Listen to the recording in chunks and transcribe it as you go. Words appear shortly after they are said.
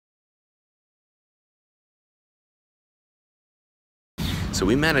So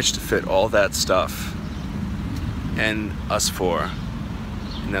we managed to fit all that stuff and us four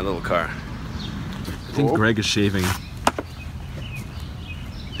in that little car. I think Greg is shaving.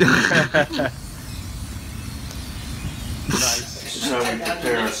 Nice. This is how we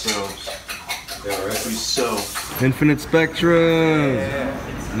prepare ourselves. Yeah, right. We sew. Infinite Spectrum!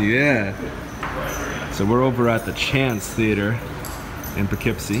 Yeah. So we're over at the Chance Theater in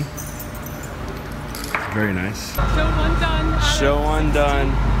Poughkeepsie. Very nice. Show one done. Show one done.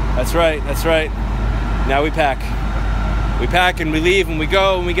 That's right, that's right. Now we pack. We pack and we leave and we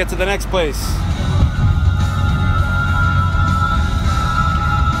go and we get to the next place.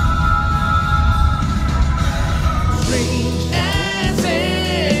 Strange as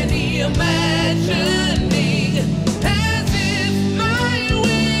any imagining, as if my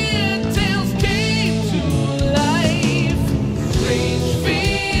weird tales came to life. Strange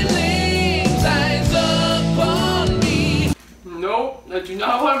feelings eyes upon me. Nope, I do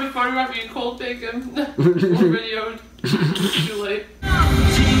not want to be photographed eating cold bacon or videoed. Too late.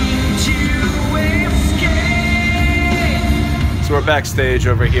 So we're backstage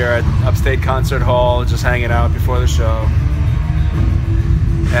over here at Upstate Concert Hall, just hanging out before the show.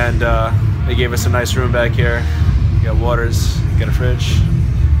 And they gave us a nice room back here. You got waters, you got a fridge,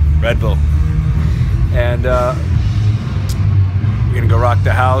 Red Bull. And we're gonna go rock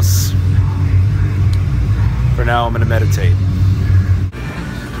the house. For now, I'm gonna meditate.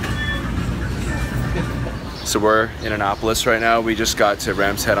 So we're in Annapolis right now. We just got to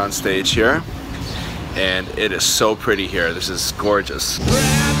Ram's Head on stage here. And it is so pretty here. This is gorgeous.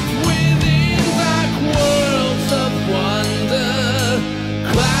 Wrapped within black worlds of wonder,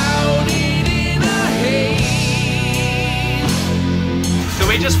 clouded in a haze. So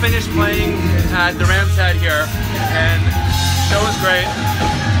we just finished playing at the Ram's Head here, and the show was great.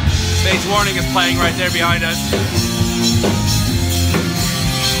 Stage Warning is playing right there behind us.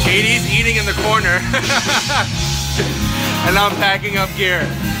 Katie's eating in the corner, and I'm packing up gear.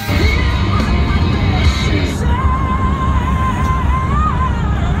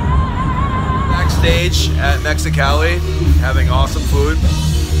 Backstage at Mexicali, having awesome food.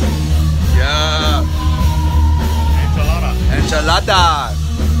 Yeah. Enchilada.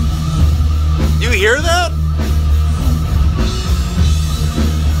 You hear that?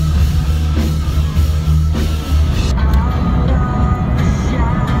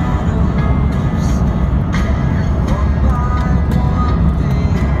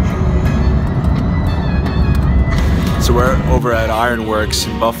 So we're over at Ironworks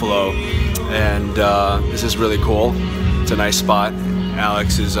in Buffalo, and this is really cool. It's a nice spot.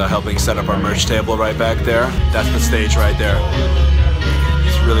 Alex is helping set up our merch table right back there. That's the stage right there.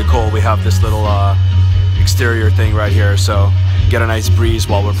 It's really cool. We have this little exterior thing right here, so get a nice breeze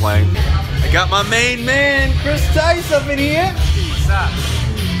while we're playing. I got my main man, Chris Tice, up in here. What's that?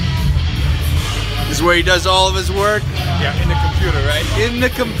 This is where he does all of his work. Yeah, in the computer, right? In the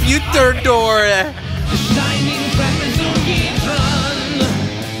computer door. Shining fragments of Hedron,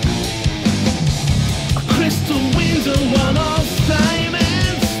 a crystal window on all time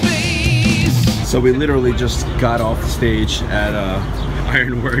and space. So we literally just got off the stage at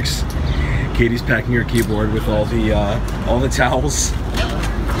Ironworks. Katie's packing her keyboard with all the towels.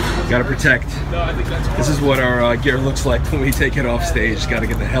 Gotta protect. This is what our gear looks like when we take it off stage. Gotta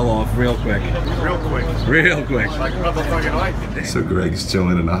get the hell off real quick. Real quick. Real quick. Like motherfucking lightning. So Greg's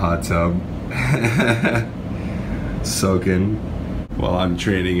chilling in a hot tub, soaking while I'm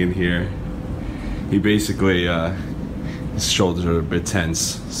training in here. He basically, his shoulders are a bit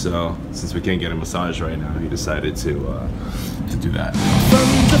tense, so since we can't get a massage right now, he decided to do that.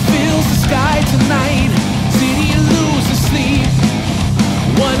 Thunder fills the sky tonight, city loses sleep.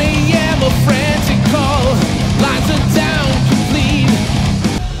 1 a.m. a frantic call, lines are down complete.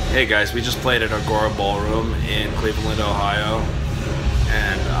 Hey guys, we just played at Agora Ballroom in Cleveland, Ohio,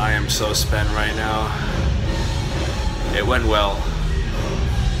 and I am so spent right now. It went well.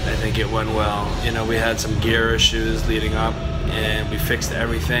 I think it went well. You know, we had some gear issues leading up, and we fixed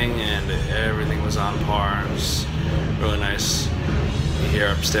everything, and everything was on par. It was really nice. You hear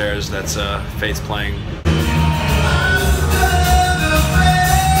upstairs, that's Faith's playing.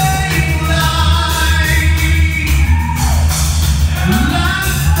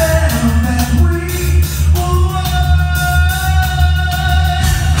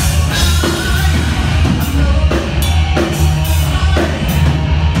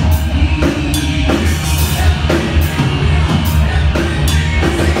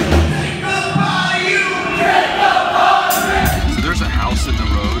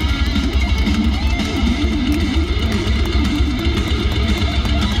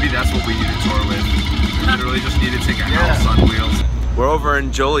 That's what we need to tour with. We literally just need to take a house on wheels. We're over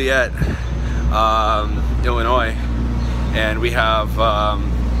in Joliet, Illinois, and we have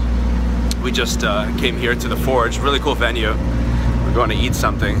we just came here to the Forge. Really cool venue. We're going to eat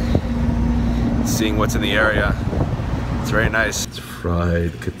something, seeing what's in the area. It's very nice. It's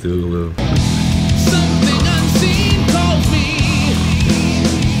fried Cthulhu. Something unseen calls me.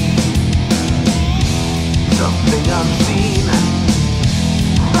 Something unseen.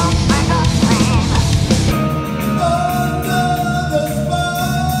 Something unseen. Under the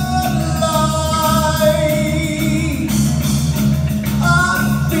spotlight, I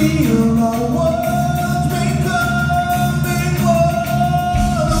feel my words becoming one.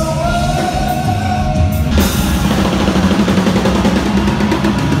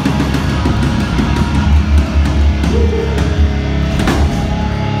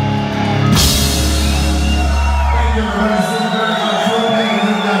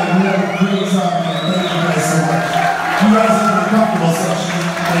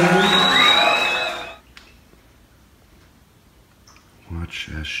 Watch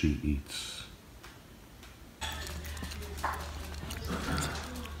as she eats.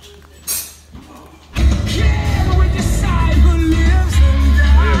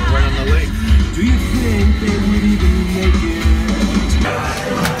 Right on the lake. Do you think they would even make it?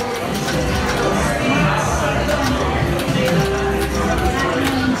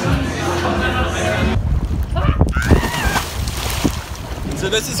 So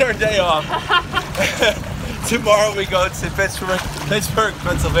this is our day off. Tomorrow we go to Pittsburgh,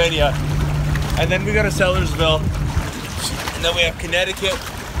 Pennsylvania, and then we go to Sellersville, and then we have Connecticut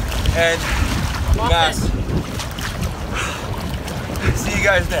and Mass. See you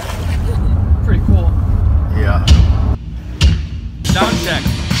guys there. Pretty cool. Yeah. Sound check.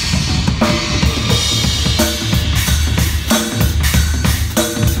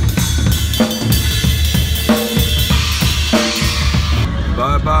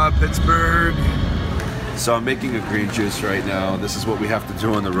 Bye bye Pittsburgh. So I'm making a green juice right now. This is what we have to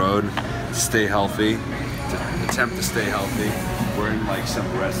do on the road to stay healthy, to attempt to stay healthy. We're in like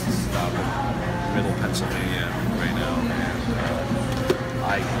some rest stop in middle Pennsylvania right now, and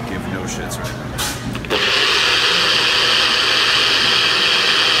I give no shits right now.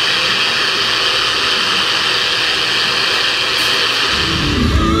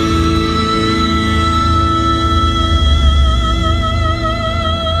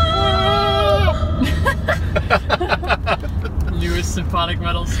 Newest symphonic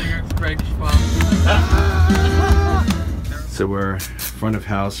metal singer, Greg Schwab. So we're front of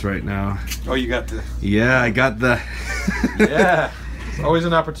house right now. Oh, you got the. Yeah, I got the. Yeah. It's always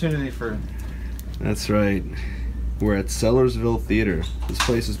an opportunity for. That's right. We're at Sellersville Theater. This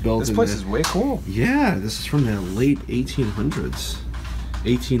place is built. This in place the, is way cool. Yeah, this is from the late 1800s.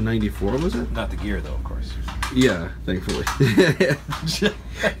 1894 was it? Not the gear though, of course. Yeah, thankfully.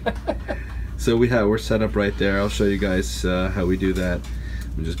 So we're set up right there. I'll show you guys how we do that.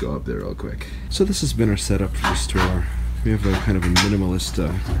 We'll just go up there real quick. So this has been our setup for the store. We have a kind of a minimalist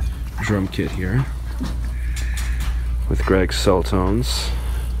drum kit here with Greg's cell tones,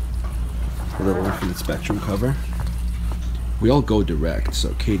 a little Infinite Spectrum cover. We all go direct,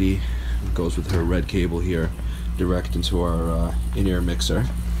 so Katie goes with her red cable here direct into our in-ear mixer,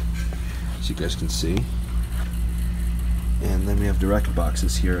 so you guys can see. And then we have direct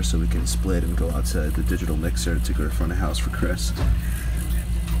boxes here so we can split and go outside the digital mixer to go to front of house for Chris.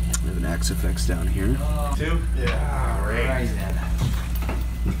 We have an Axe Effects down here. Two? Yeah. Right.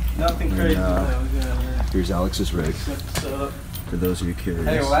 Nothing crazy. Here's Alex's rig, for those of you curious.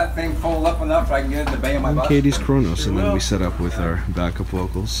 Hey, will that thing fold up enough so I can get it in the bay of my And bus? Katie's Kronos, and then we set up with our backup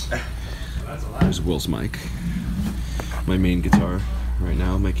vocals. There's Will's mic. My main guitar right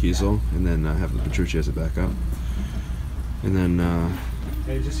now, my Kiesel, and then I have the Petrucci as a backup. And then the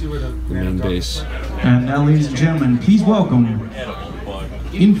main bass. And now, ladies and gentlemen, please welcome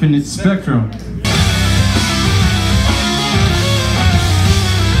Infinite Spectrum.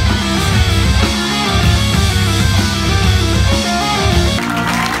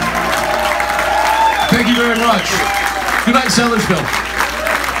 Thank you very much. Good night, Sellersville.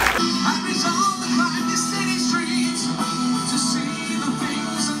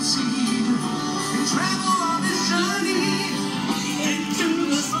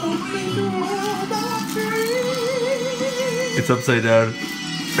 It's upside down.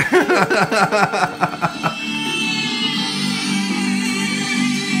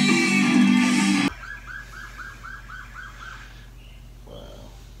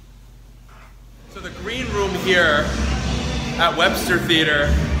 So the green room here at Webster Theater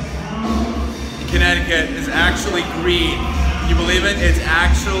in Connecticut is actually green. Can you believe it? It's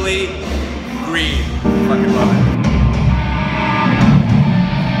actually green. Fucking love it.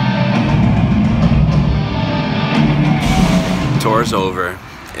 tour's over,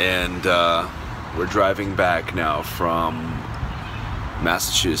 and we're driving back now from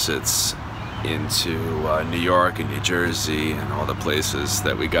Massachusetts into New York and New Jersey and all the places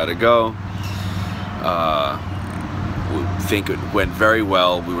that we gotta go. We think it went very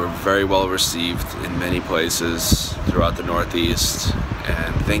well. We were very well received in many places throughout the Northeast,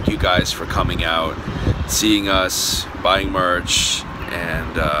 and thank you guys for coming out, seeing us, buying merch,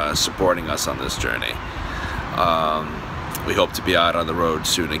 and supporting us on this journey. We hope to be out on the road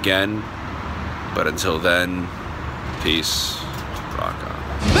soon again, but until then, peace.